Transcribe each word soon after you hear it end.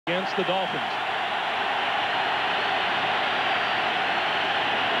against the Dolphins.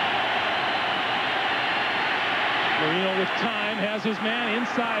 Marino with time has his man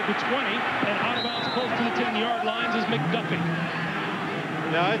inside the 20 and out of bounds close to the 10-yard lines is McDuffie.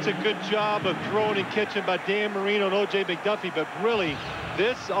 Now, it's a good job of throwing and catching by Dan Marino and O.J. McDuffie, but really,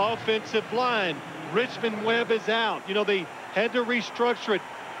 this offensive line, Richmond Webb is out. You know, they had to restructure it.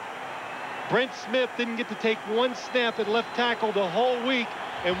 Brent Smith didn't get to take one snap at left tackle the whole week,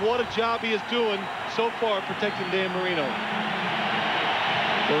 and what a job he is doing so far protecting Dan Marino.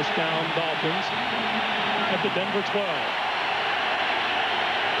 First down, Dolphins at the Denver 12.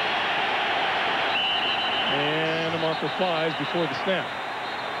 And a marker flies before the snap.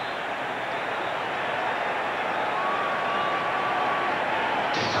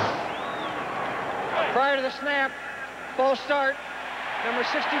 Prior to the snap, false start, number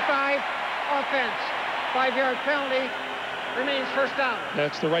 65, offense, 5-yard penalty, remains first down.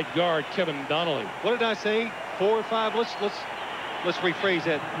 That's the right guard, Kevin Donnelly. What did I say? 4 or 5? Let's rephrase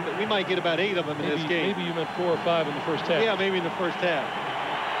that. We might get about 8 of them in this game. Maybe you meant 4 or 5 in the first half. Yeah, maybe in the first half.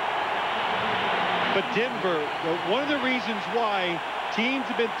 But Denver, one of the reasons why teams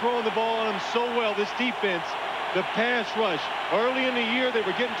have been throwing the ball on them so well, this defense, the pass rush. Early in the year, they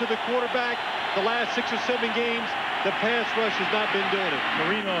were getting to the quarterback. The last 6 or 7 games, the pass rush has not been doing it.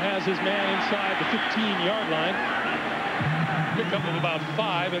 Marino has his man inside the 15-yard line. Pick up of about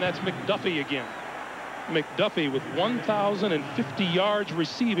 5, and that's McDuffie again. McDuffie with 1,050 yards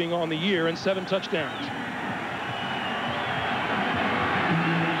receiving on the year and 7 touchdowns.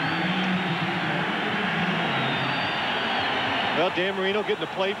 Well, Dan Marino getting a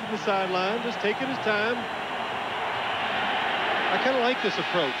play from the sideline, just taking his time. I kind of like this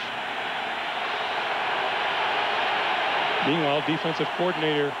approach. Meanwhile, defensive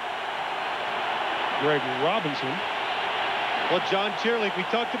coordinator Greg Robinson. Well, John Cheerlink, we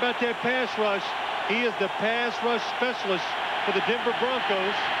talked about that pass rush. He is the pass rush specialist for the Denver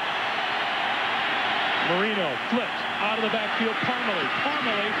Broncos. Marino flipped out of the backfield.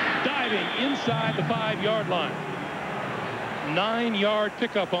 Parmalee diving inside the 5-yard line. 9-yard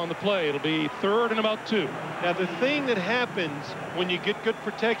pickup on the play. It'll be 3rd and about 2. Now, the thing that happens when you get good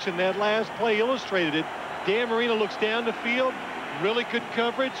protection, that last play illustrated it. Dan Marino looks down the field, really good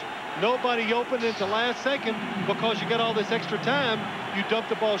coverage. Nobody open at the last second because you got all this extra time. You dump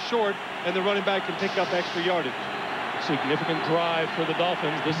the ball short, and the running back can pick up extra yardage. Significant drive for the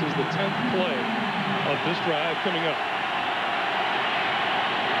Dolphins. This is the 10th play of this drive coming up.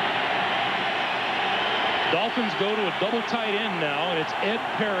 Dolphins go to a double tight end now, and it's Ed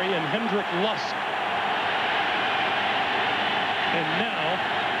Perry and Hendrick Lusk. And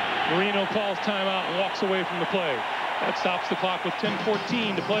now Marino calls timeout and walks away from the play. That stops the clock with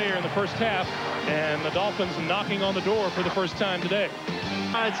 10:14 to play here in the first half, and the Dolphins knocking on the door for the first time today.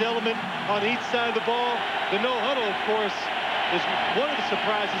 Element on each side of the ball. The no huddle, of course, is one of the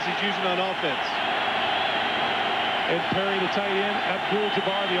surprises he's using on offense. Ed Perry, the tight end.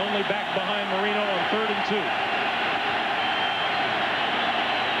 Abdul-Jabbar, the only back behind Marino on 3rd and 2.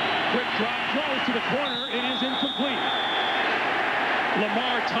 Quick drop, throws to the corner. It is incomplete.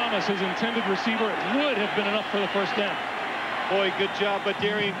 Lamar Thomas, his intended receiver. It would have been enough for the first down. Boy, good job by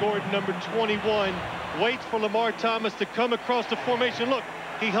Darian Gordon, number 21. Waits for Lamar Thomas to come across the formation. Look,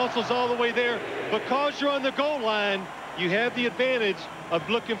 he hustles all the way there. Because you're on the goal line, you have the advantage of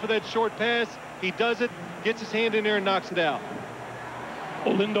looking for that short pass. He does it, gets his hand in there, and knocks it out.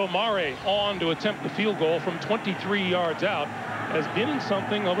 Olindo Mare on to attempt the field goal from 23 yards out. Has been in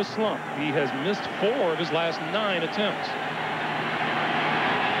something of a slump. He has missed 4 of his last 9 attempts.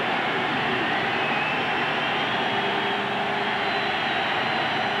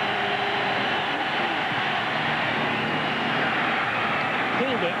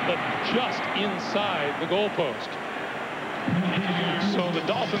 But just inside the goalpost. So the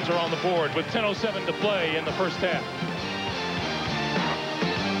Dolphins are on the board with 10:07 to play in the first half.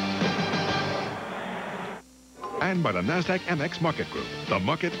 And by the NASDAQ MX Market Group, the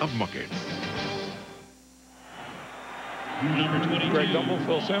market of markets. Greg Gumbel,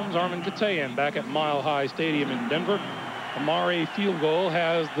 Phil Simms, Armin Katayan back at Mile High Stadium in Denver. Amari field goal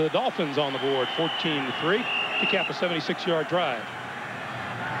has the Dolphins on the board 14-3 to cap a 76-yard drive.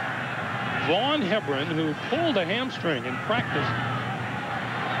 Vaughn Hebron, who pulled a hamstring in practice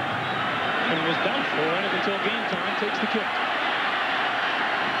and was doubtful in it until game time, takes the kick.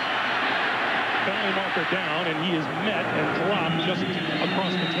 Penalty marker down, and he is met and dropped just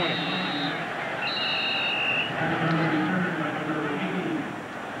across the 20.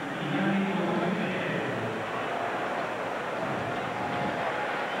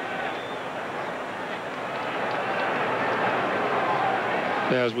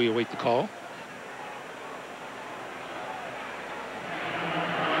 as we await the call.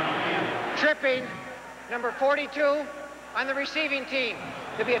 Tripping, number 42 on the receiving team.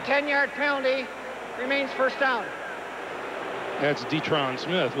 To be a 10-yard penalty, remains first down. That's Detron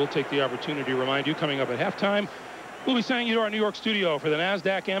Smith. We'll take the opportunity to remind you, coming up at halftime, we'll be sending you to our New York studio for the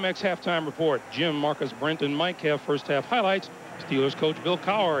NASDAQ Amex halftime report. Jim, Marcus, Brent, and Mike have first half highlights. Steelers coach Bill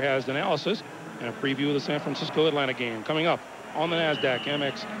Cowher has analysis and a preview of the San Francisco-Atlanta game coming up on the NASDAQ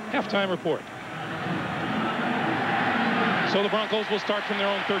Amex halftime report. So the Broncos will start from their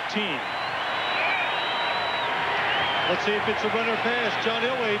own 13. Let's see if it's a run or pass. John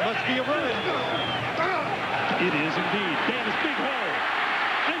Elway must be a run. It is indeed. Davis, big hole,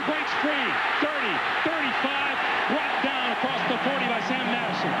 and breaks free. 30, 35, brought down across the 40 by Sam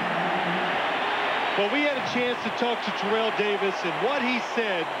Madison. Well, we had a chance to talk to Terrell Davis, and what he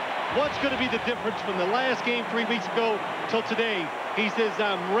said, what's going to be the difference from the last game 3 weeks ago till today? He says,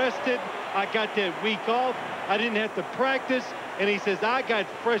 I'm rested. I got that week off. I didn't have to practice. And he says, I got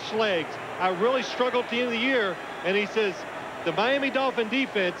fresh legs. I really struggled at the end of the year. And he says, the Miami Dolphin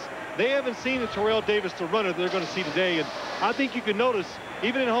defense, they haven't seen the Terrell Davis, the runner, they're going to see today. And I think you can notice,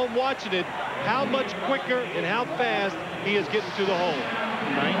 even at home watching it, how much quicker and how fast he is getting to the hole.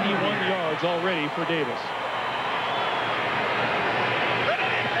 91 yards already for Davis.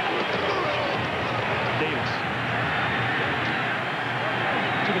 Davis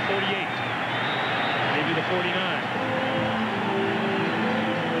to the 48, maybe the 49.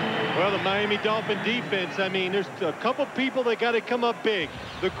 Well, the Miami Dolphin defense, I mean, there's a couple people that got to come up big.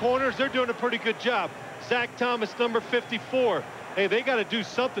 The corners, they're doing a pretty good job. Zach Thomas, number 54. Hey, they got to do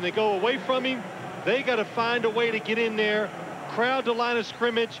something. They go away from him. They got to find a way to get in there, crowd the line of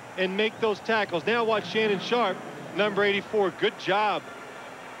scrimmage, and make those tackles. Now watch Shannon Sharp, number 84. Good job.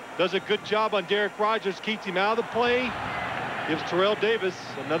 Does a good job on Derek Rogers. Keeps him out of the play. Gives Terrell Davis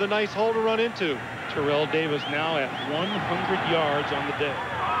another nice hole to run into. Terrell Davis now at 100 yards on the day.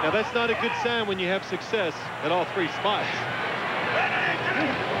 Now, that's not a good sign when you have success at all three spots.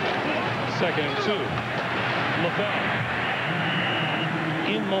 2nd and 2. Lavelle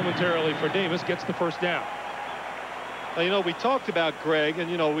in momentarily for Davis, gets the first down. Now, you know, we talked about Greg,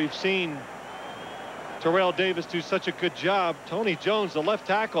 and, you know, we've seen Terrell Davis do such a good job. Tony Jones, the left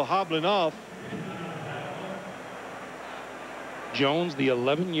tackle, hobbling off. Jones, the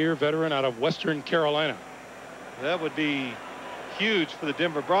 11-year veteran out of Western Carolina. That would be huge for the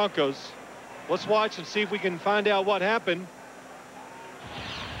Denver Broncos. Let's watch and see if we can find out what happened.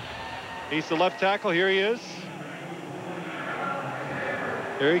 He's the left tackle. Here he is.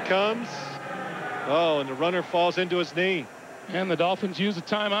 Here he comes. Oh, and the runner falls into his knee. And the Dolphins use a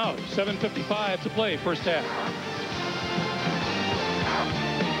timeout. 7:55 to play, first half.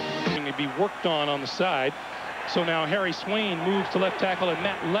 To be worked on the side. So now Harry Swain moves to left tackle, and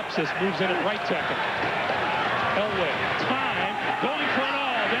Matt Lepsis moves in at right tackle. Elway, time, going for it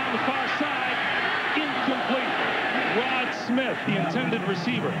all, down the far side, incomplete. Rod Smith, the intended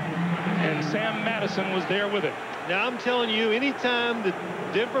receiver, and Sam Madison was there with it. Now, I'm telling you, anytime the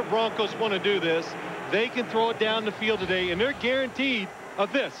Denver Broncos want to do this, they can throw it down the field today, and they're guaranteed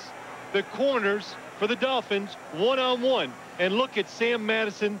of this. The corners for the Dolphins, one-on-one. And look at Sam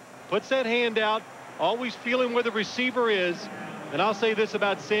Madison, puts that hand out, always feeling where the receiver is. And I'll say this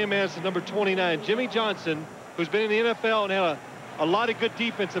about Sam Madison, number 29. Jimmy Johnson, who's been in the NFL and had a lot of good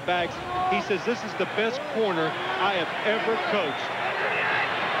defensive backs, he says this is the best corner I have ever coached.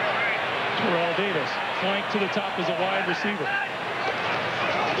 Terrell Davis, flanked to the top as a wide receiver.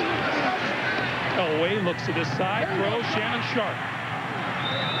 Elway looks to this side, throws Shannon Sharp.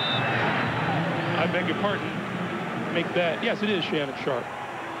 I beg your pardon. Make that, yes, it is Shannon Sharp.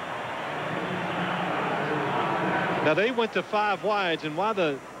 Now, they went to 5 wides, and while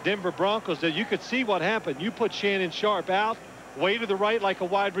the Denver Broncos did, you could see what happened. You put Shannon Sharp out, way to the right like a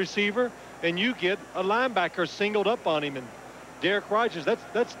wide receiver, and you get a linebacker singled up on him. And Derek Rogers,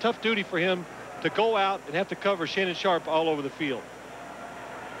 that's tough duty for him to go out and have to cover Shannon Sharp all over the field.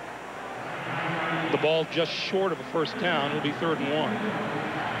 The ball just short of a first down. It'll be 3rd and 1.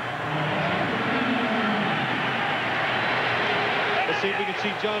 Let's see if we can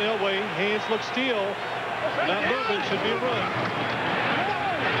see John Elway. Hands look still. Not moving. Should be a run.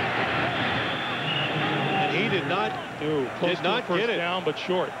 And he did not get it. Down, but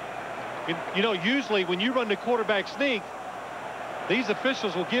short. You know, usually when you run the quarterback sneak, these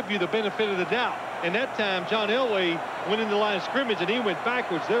officials will give you the benefit of the doubt. And that time, John Elway went in the line of scrimmage and he went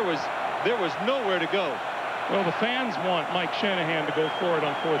backwards. There was nowhere to go. Well, the fans want Mike Shanahan to go for it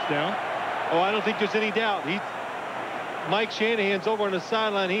on 4th down. Oh, I don't think there's any doubt. Mike Shanahan's over on the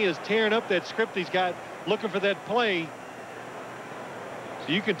sideline. He is tearing up that script he's got, looking for that play.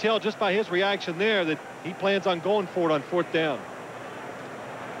 So you can tell just by his reaction there that he plans on going for it on 4th down.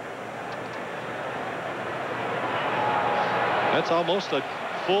 That's almost a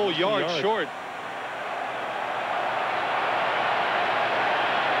full yard short.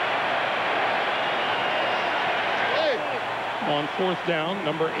 On 4th down,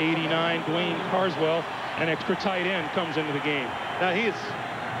 number 89, Dwayne Carswell, an extra tight end, comes into the game. Now he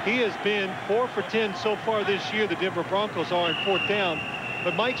has been 4 for 10 so far this year. The Denver Broncos are on 4th down.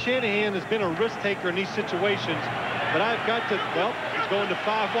 But Mike Shanahan has been a risk taker in these situations. But I've got to, well, he's going to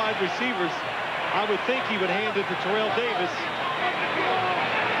 5 wide receivers. I would think he would hand it to Terrell Davis.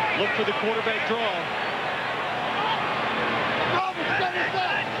 Look for the quarterback draw.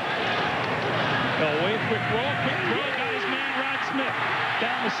 Elway, quick roll, got his man Rod Smith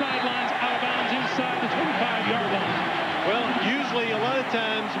down the sidelines, out of bounds inside the 25-yard line. Well, usually a lot of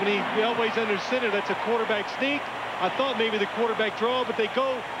times when Elway's under center, that's a quarterback sneak. I thought maybe the quarterback draw, but they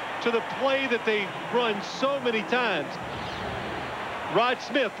go to the play that they run so many times. Rod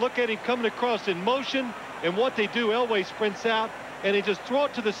Smith, look at him coming across in motion, and what they do, Elway sprints out, and they just throw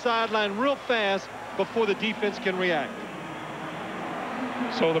it to the sideline real fast before the defense can react.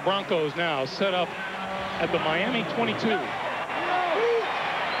 So the Broncos now set up at the Miami 22.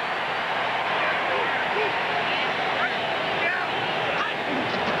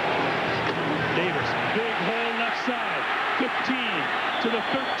 Davis, big hole left side, 15 to the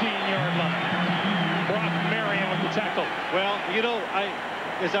 13-yard line. Brock Marion with the tackle. Well, you know,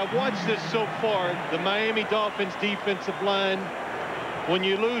 as I watched this so far, the Miami Dolphins defensive line, when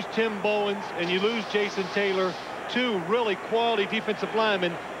you lose Tim Bowens and you lose Jason Taylor, 2 really quality defensive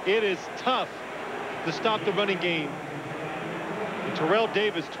linemen, it is tough to stop the running game. And Terrell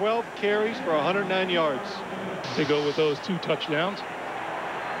Davis, 12 carries for 109 yards. They go with those 2 touchdowns.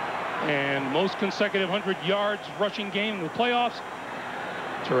 And most consecutive 100 yards rushing game in the playoffs.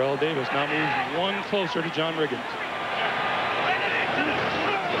 Terrell Davis now moves 1 closer to John Riggins.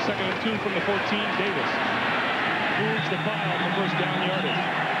 2nd and 2 from the 14. Davis moves the pile for 1st down yardage.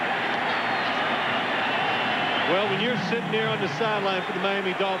 Well, when you're sitting there on the sideline for the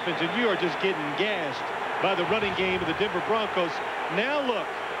Miami Dolphins and you are just getting gashed by the running game of the Denver Broncos, now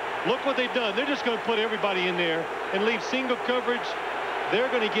look what they've done. They're just going to put everybody in there and leave single coverage. They're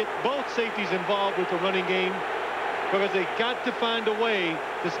going to get both safeties involved with the running game because they got to find a way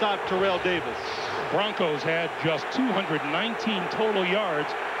to stop Terrell Davis. Broncos had just 219 total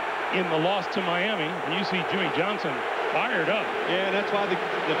yards in the loss to Miami, and you see Jimmy Johnson fired up. Yeah, and that's why the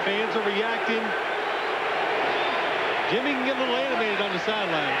fans are reacting. Jimmy can get a little animated on the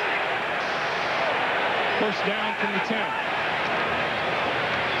sidelines. 1st down from the 10.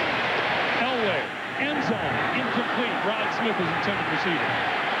 Elway, end zone, incomplete. Rod Smith is intended receiver.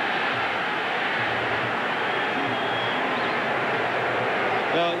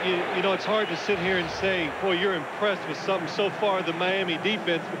 Now, you know, it's hard to sit here and say, boy, you're impressed with something so far, the Miami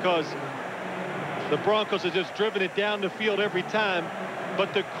defense, because the Broncos have just driven it down the field every time.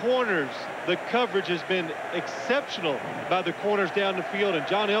 But the corners, the coverage has been exceptional by the corners down the field. And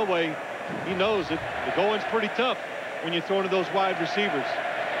John Elway, he knows that the going's pretty tough when you throw into those wide receivers.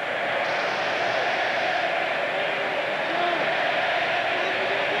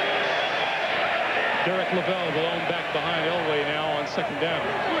 Derek Lavelle alone back behind Elway now on 2nd down.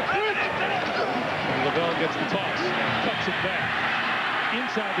 And Lavelle gets the toss, cuts it back.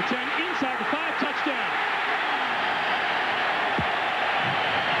 Inside the 10, inside the 5, touchdown.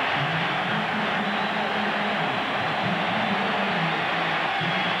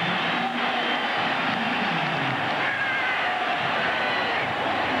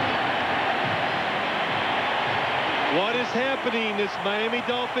 What is happening? This Miami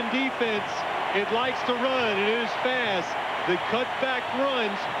Dolphin defense, it likes to run, and it is fast. The cutback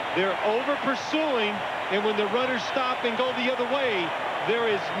runs, they're over pursuing, and when the runners stop and go the other way, there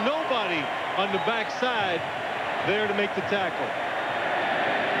is nobody on the backside there to make the tackle.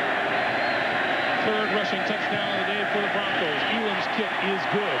 3rd rushing touchdown of the day for the Broncos. Elam's kick is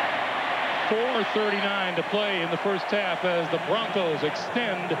good. 4:39 to play in the 1st half as the Broncos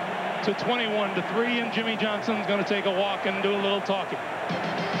extend to 21-3, and Jimmy Johnson's going to take a walk and do a little talking.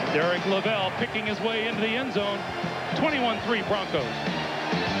 Derek Lavelle picking his way into the end zone. 21-3 Broncos.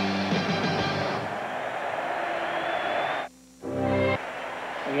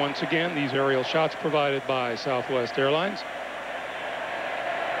 Once again, these aerial shots provided by Southwest Airlines.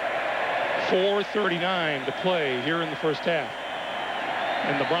 4:39 to play here in the 1st half.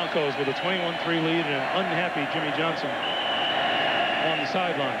 And the Broncos with a 21-3 lead and an unhappy Jimmy Johnson on the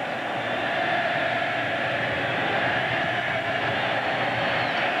sideline.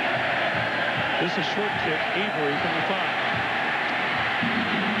 This is short kick, Avery from the 5.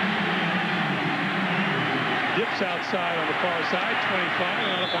 Dips outside on the far side, 25,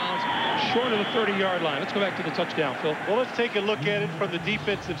 and out of bounds, short of the 30-yard line. Let's go back to the touchdown, Phil. Well, let's take a look at it from the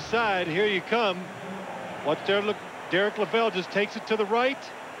defensive side. Here you come. Watch there. Look, Derek Lavelle just takes it to the right.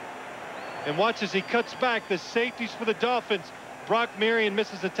 And watch as he cuts back. The safeties for the Dolphins. Brock Marion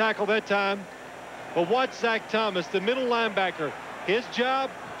misses the tackle that time. But watch Zach Thomas, the middle linebacker. His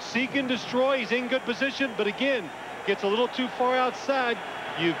job, seek and destroy. He's in good position, but again, gets a little too far outside.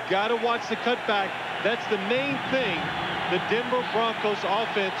 You've got to watch the cutback. That's the main thing, the Denver Broncos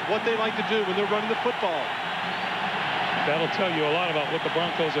offense, what they like to do when they're running the football. That'll tell you a lot about what the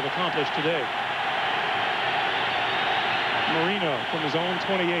Broncos have accomplished today. Marino from his own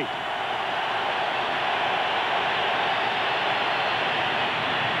 28.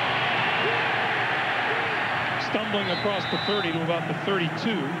 Stumbling across the 30 to about the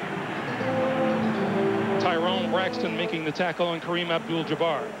 32. Tyrone Braxton making the tackle on Kareem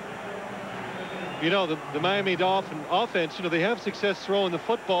Abdul-Jabbar. You know, the Miami Dolphin offense, you know, they have success throwing the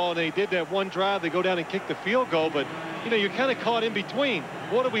football, and they did that one drive. They go down and kick the field goal, but, you know, you're kind of caught in between.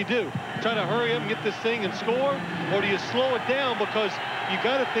 What do? Try to hurry up and get this thing and score, or do you slow it down? Because you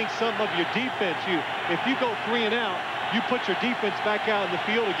got to think something of your defense. If you go 3 and out, you put your defense back out in the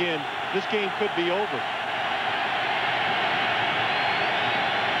field again, this game could be over.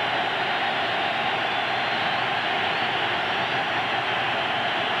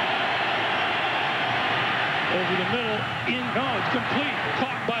 Over the middle, no, it's complete,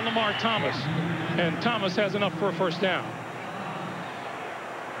 caught by Lamar Thomas, and Thomas has enough for a first down.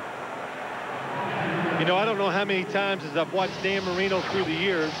 You know, I don't know how many times as I've watched Dan Marino through the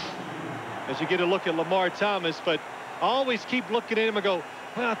years, as you get a look at Lamar Thomas, but I always keep looking at him and go,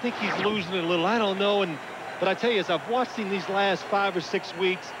 well, I think he's losing it a little. I don't know. But I tell you, as I've watched him these last 5 or 6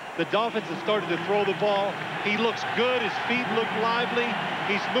 weeks, the Dolphins have started to throw the ball. He looks good. His feet look lively.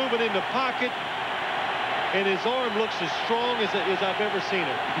 He's moving in the pocket. And his arm looks as strong as I've ever seen it.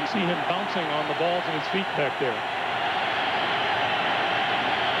 You can see him bouncing on the balls in his feet back there.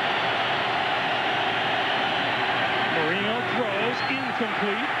 Marino throws,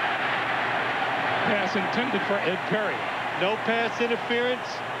 incomplete. Pass intended for Ed Perry. No pass interference.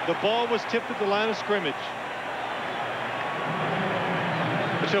 The ball was tipped at the line of scrimmage.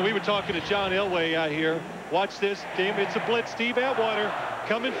 So we were talking to John Elway out here. Watch this. Damn, it's a blitz. Steve Atwater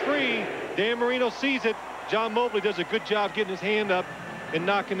coming free. Dan Marino sees it. John Mobley does a good job getting his hand up and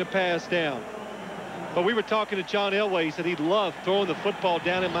knocking the pass down. But we were talking to John Elway. He said he loved throwing the football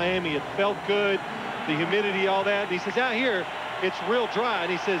down in Miami. It felt good, the humidity, all that. And he says, out here, it's real dry.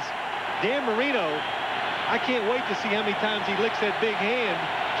 And he says, Dan Marino, I can't wait to see how many times he licks that big hand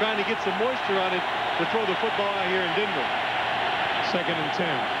trying to get some moisture on it to throw the football out here in Denver. 2nd and 10.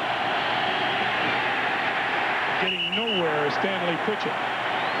 Getting nowhere is Stanley Pritchett.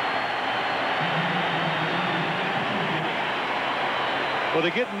 Well,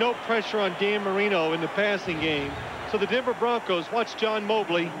 they get no pressure on Dan Marino in the passing game. So the Denver Broncos, watch John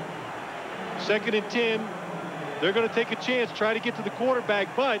Mobley. 2nd and 10. They're going to take a chance, try to get to the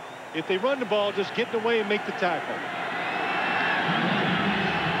quarterback. But if they run the ball, just get in the way and make the tackle.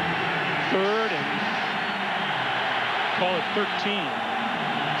 3rd and call it 13.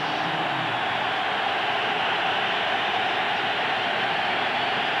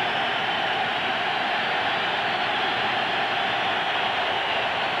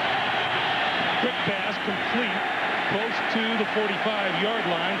 Quick pass complete, close to the 45-yard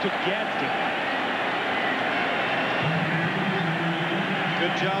line to Gadsden.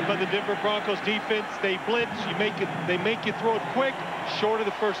 Good job by the Denver Broncos defense. They blitz, they make you throw it quick, short of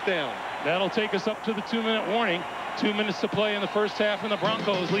the first down. That'll take us up to the 2-minute warning. 2 minutes to play in the first half, and the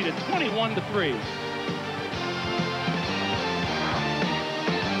Broncos lead it 21-3.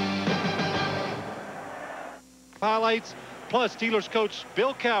 Highlights, plus Steelers coach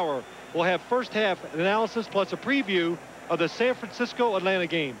Bill Cowher will have first half analysis plus a preview of the San Francisco-Atlanta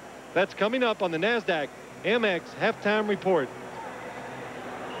game. That's coming up on the NASDAQ MX Halftime Report.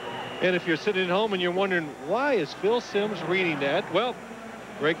 And if you're sitting at home and you're wondering, why is Phil Simms reading that? Well,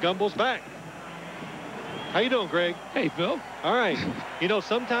 Greg Gumbel's back. How you doing, Greg? Hey, Phil. All right. You know,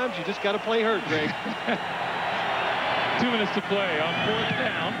 sometimes you just got to play hurt, Greg. 2 minutes to play on 4th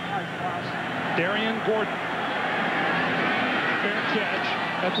down. Darian Gordon. Fair catch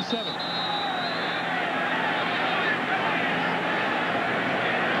at the 7.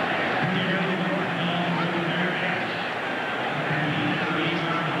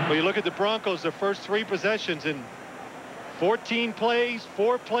 Well, you look at the Broncos, their first 3 possessions in 14 plays,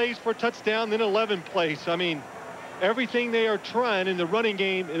 4 plays for a touchdown, then 11 plays. I mean, everything they are trying in the running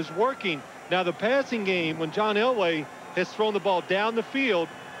game is working. Now, the passing game, when John Elway has thrown the ball down the field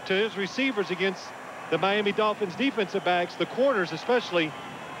to his receivers against the Miami Dolphins defensive backs, the corners especially,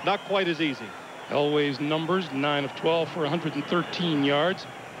 not quite as easy. Elway's numbers, 9 of 12 for 113 yards.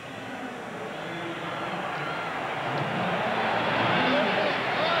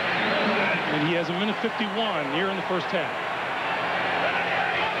 And he has a minute 51 here in the first half.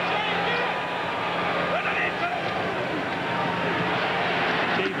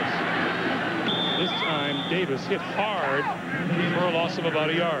 Davis. This time, Davis hit hard for a loss of about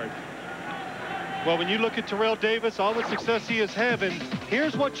a yard. Well, when you look at Terrell Davis, all the success he is having,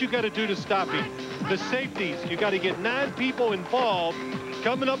 here's what you got to do to stop him. The safeties, you got to get 9 people involved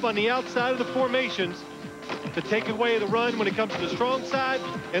coming up on the outside of the formations to take away the run when it comes to the strong side.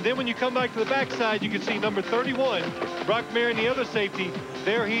 And then when you come back to the backside, you can see number 31, Brock Marion, the other safety.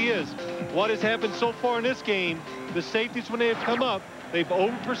 There he is. What has happened so far in this game, the safeties, when they have come up, they've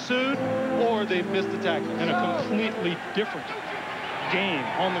over-pursued or they've missed the tackle. And a completely different game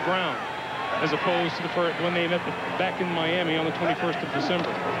on the ground as opposed to the first when they met back in Miami on the 21st of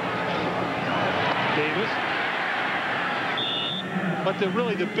December. Davis. But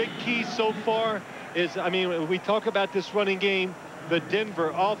really the big key so far is, I mean, when we talk about this running game, the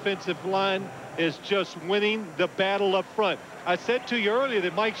Denver offensive line is just winning the battle up front. I said to you earlier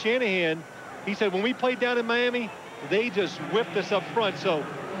that Mike Shanahan, he said when we played down in Miami, they just whipped us up front. So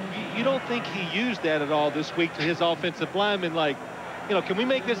you don't think he used that at all this week to his offensive linemen, like, you know, can we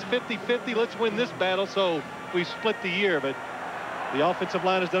make this 50-50? Let's win this battle so we split the year. But the offensive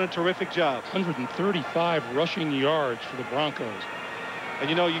line has done a terrific job. 135 rushing yards for the Broncos. And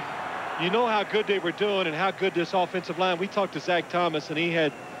you know how good they were doing and how good this offensive line. We talked to Zach Thomas, and he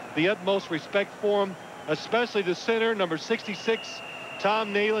had the utmost respect for him, especially the center, number 66,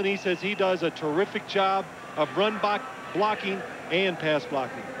 Tom Nalen. He says he does a terrific job of run blocking and pass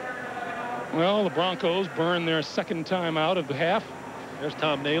blocking. Well, the Broncos burn their second time out of the half. There's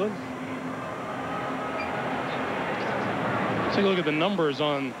Tom Nalen. Let's take a look at the numbers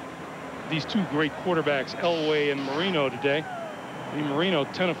on these two great quarterbacks, Elway and Marino, today. Marino,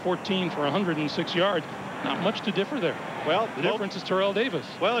 10 of 14 for 106 yards. Not much to differ there. Well, the difference is Terrell Davis.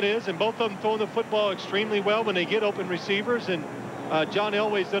 Well, it is, and both of them throwing the football extremely well when they get open receivers. And John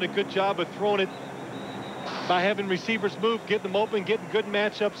Elway's done a good job of throwing it by having receivers move, getting them open, getting good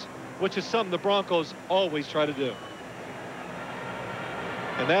matchups, which is something the Broncos always try to do.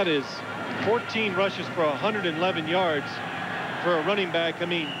 And that is 14 rushes for 111 yards for a running back. I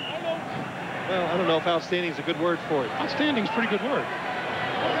mean, well, I don't know if outstanding is a good word for it. Outstanding is a pretty good word.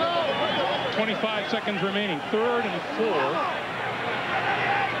 25 seconds remaining. 3rd and 4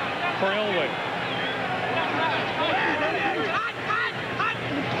 for Elway.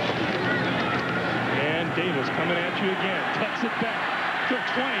 And Davis coming at you again. Cuts it back to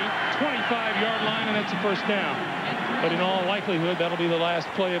 25-yard line, and that's a first down. But in all likelihood, that'll be the last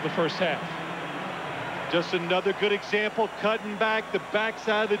play of the first half. Just another good example, cutting back the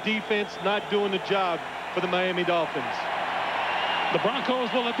backside of the defense, not doing the job for the Miami Dolphins. The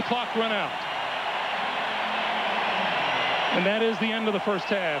Broncos will let the clock run out. And that is the end of the first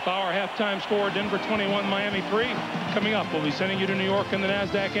half. Our halftime score, Denver 21, Miami 3. Coming up, we'll be sending you to New York in the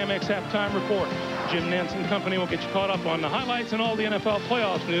NASDAQ Amex halftime report. Jim Nantz and company will get you caught up on the highlights and all the NFL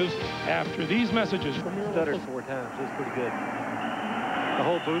playoffs news after these messages. Stuttered 4 times. That's pretty good. The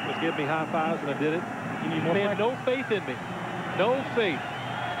whole booth was giving me high fives when I did it. You need more. They had no faith in me. No faith.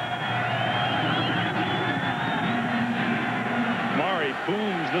 Mari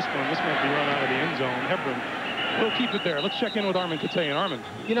booms this one. This might be run out of the end zone. Hebron will keep it there. Let's check in with Armin Katayan. Armin.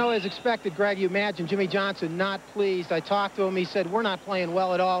 You know, as expected, Greg, you imagine Jimmy Johnson not pleased. I talked to him. He said, we're not playing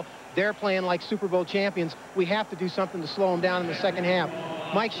well at all. They're playing like Super Bowl champions. We have to do something to slow them down in the second half.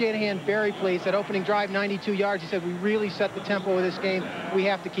 Mike Shanahan, very pleased. That opening drive, 92 yards. He said, we really set the tempo of this game. We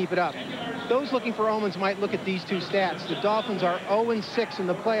have to keep it up. Those looking for omens might look at these two stats. The Dolphins are 0-6 in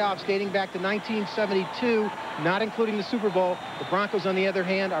the playoffs dating back to 1972, not including the Super Bowl. The Broncos, on the other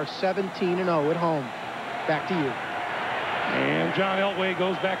hand, are 17-0 at home. Back to you. And John Elway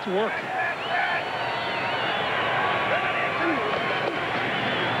goes back to work.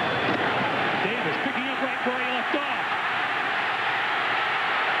 Davis picking up right where he left off.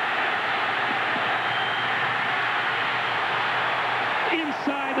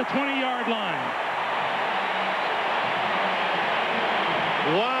 Inside the 20-yard line.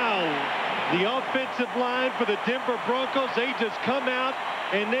 Wow. The offensive line for the Denver Broncos, they just come out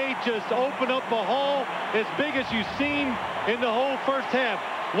and they just open up a hole as big as you've seen in the whole first half.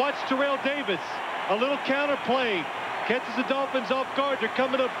 Watch Terrell Davis. A little counter play. Catches the Dolphins off guard. They're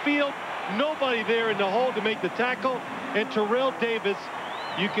coming upfield. Nobody there in the hole to make the tackle. And Terrell Davis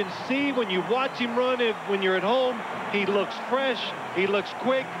You can see when you watch him run, when you're at home, he looks fresh, he looks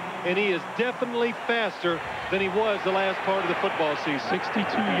quick, and he is definitely faster than he was the last part of the football season. 62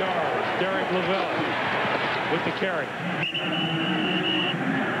 yards. Derek Lavelle with the carry.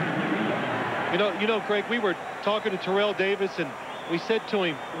 You know, Greg, we were talking to Terrell Davis, and we said to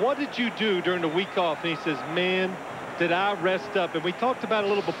him, what did you do during the week off? And he says, man, did I rest up? And we talked about it a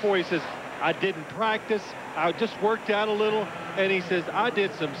little before. He says, I didn't practice. I just worked out a little. And he says, I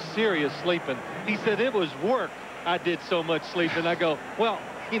did some serious sleeping. He said, it was work. I did so much sleeping. I go, well,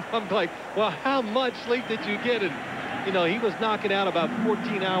 I'm like, well, how much sleep did you get? And, he was knocking out about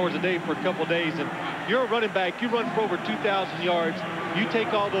 14 hours a day for a couple of days. And you're a running back. You run for over 2,000 yards. You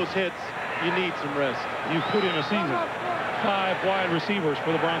take all those hits. You need some rest. You put in a season. 5 wide receivers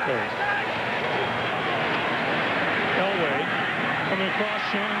for the Broncos. Elway coming across.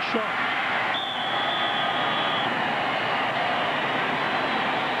 Shannon Sharpe.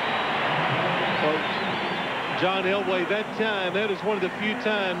 Well, John Elway, that is one of the few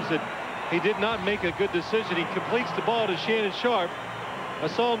times that he did not make a good decision. He completes the ball to Shannon Sharpe. I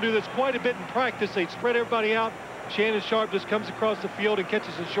saw him do this quite a bit in practice. They'd spread everybody out. Shannon Sharpe just comes across the field and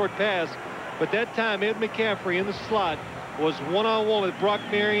catches a short pass. But that time, Ed McCaffrey in the slot was one-on-one with Brock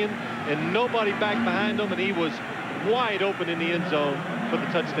Marion, and nobody back behind him, and he was wide open in the end zone for the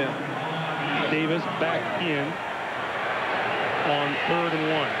touchdown. Davis back in on 3rd and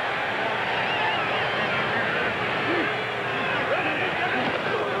 1.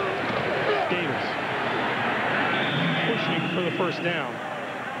 Davis pushing for the first down.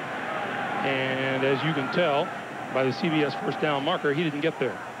 And as you can tell by the CBS first down marker, he didn't get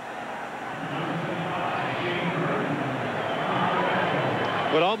there.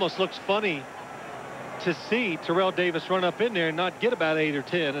 What almost looks funny to see Terrell Davis run up in there and not get about 8 or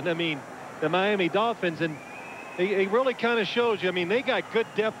 10. And I mean, the Miami Dolphins, and it really kind of shows you, I mean, they got good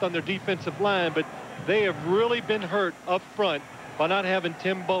depth on their defensive line, but they have really been hurt up front by not having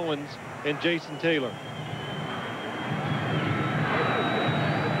Tim Bowens and Jason Taylor.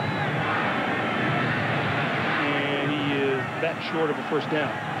 And he is that short of a first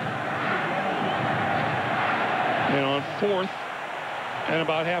down. And on 4th and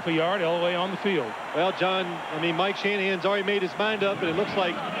about half a yard, Elway on the field. Well, John, I mean, Mike Shanahan's already made his mind up, and it looks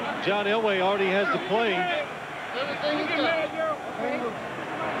like John Elway already has the play.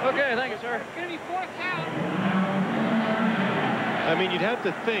 Okay, thank you, sir. I mean, you'd have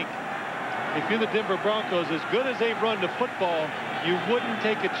to think, if you're the Denver Broncos, as good as they've run the football, you wouldn't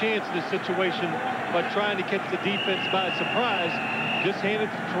take a chance in this situation by trying to catch the defense by surprise. Just hand it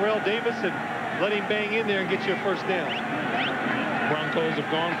to Terrell Davis and let him bang in there and get you a first down. Broncos have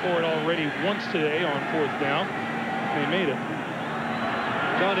gone for it already once today on 4th down. They made it.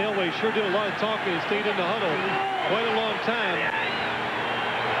 John Elway sure did a lot of talking and stayed in the huddle quite a long time.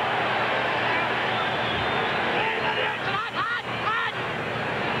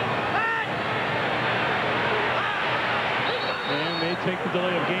 And they take the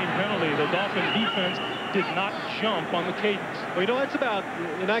delay of game penalty. The Dolphin defense did not jump on the cadence. Well, that's about,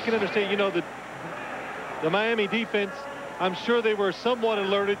 and I can understand, the Miami defense, I'm sure they were somewhat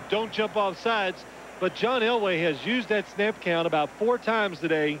alerted, don't jump off sides, but John Elway has used that snap count about 4 times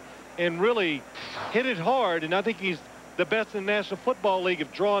today and really hit it hard, and I think he's the best in the National Football League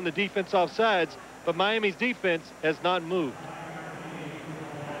of drawing the defense off sides, but Miami's defense has not moved.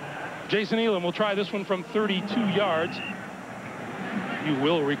 Jason Elam will try this one from 32 yards. You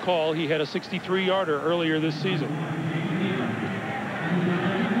will recall he had a 63-yarder earlier this season.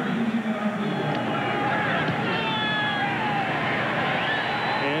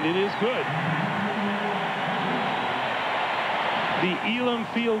 And it is good. The Elam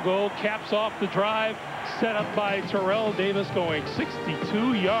field goal caps off the drive set up by Terrell Davis, going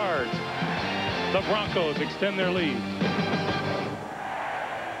 62 yards. The Broncos extend their lead.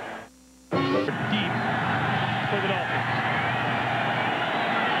 Deep for the Dolphins.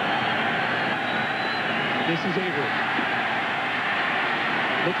 This is Avery.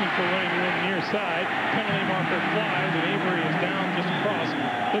 Looking for running room near side. Penalty marker flies, and Avery is down just across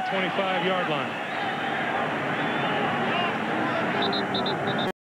the 25-yard line.